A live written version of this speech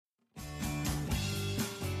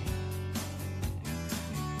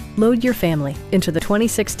Load your family into the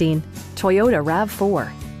 2016 Toyota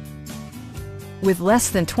RAV4. With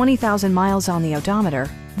less than 20,000 miles on the odometer,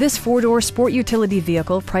 this four-door sport utility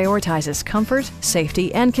vehicle prioritizes comfort,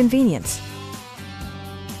 safety, and convenience.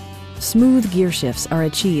 Smooth gear shifts are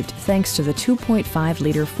achieved thanks to the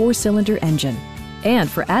 2.5-liter four-cylinder engine.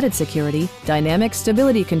 And for added security, dynamic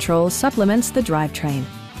stability control supplements the drivetrain.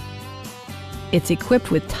 It's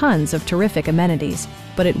equipped with tons of terrific amenities,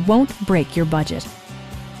 but it won't break your budget,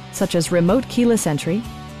 such as remote keyless entry,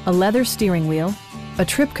 a leather steering wheel, a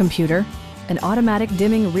trip computer, an automatic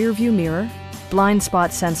dimming rear-view mirror, blind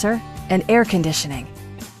spot sensor, and air conditioning.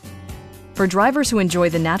 For drivers who enjoy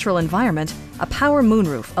the natural environment, a power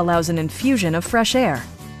moonroof allows an infusion of fresh air.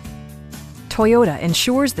 Toyota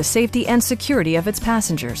ensures the safety and security of its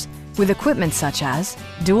passengers with equipment such as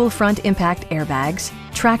dual front impact airbags,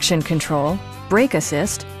 traction control, brake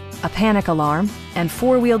assist, a panic alarm, and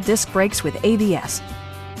four-wheel disc brakes with ABS.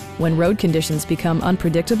 When road conditions become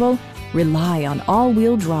unpredictable, rely on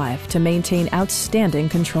all-wheel drive to maintain outstanding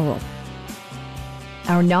control.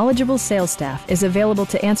 Our knowledgeable sales staff is available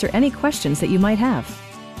to answer any questions that you might have.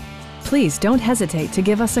 Please don't hesitate to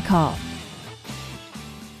give us a call.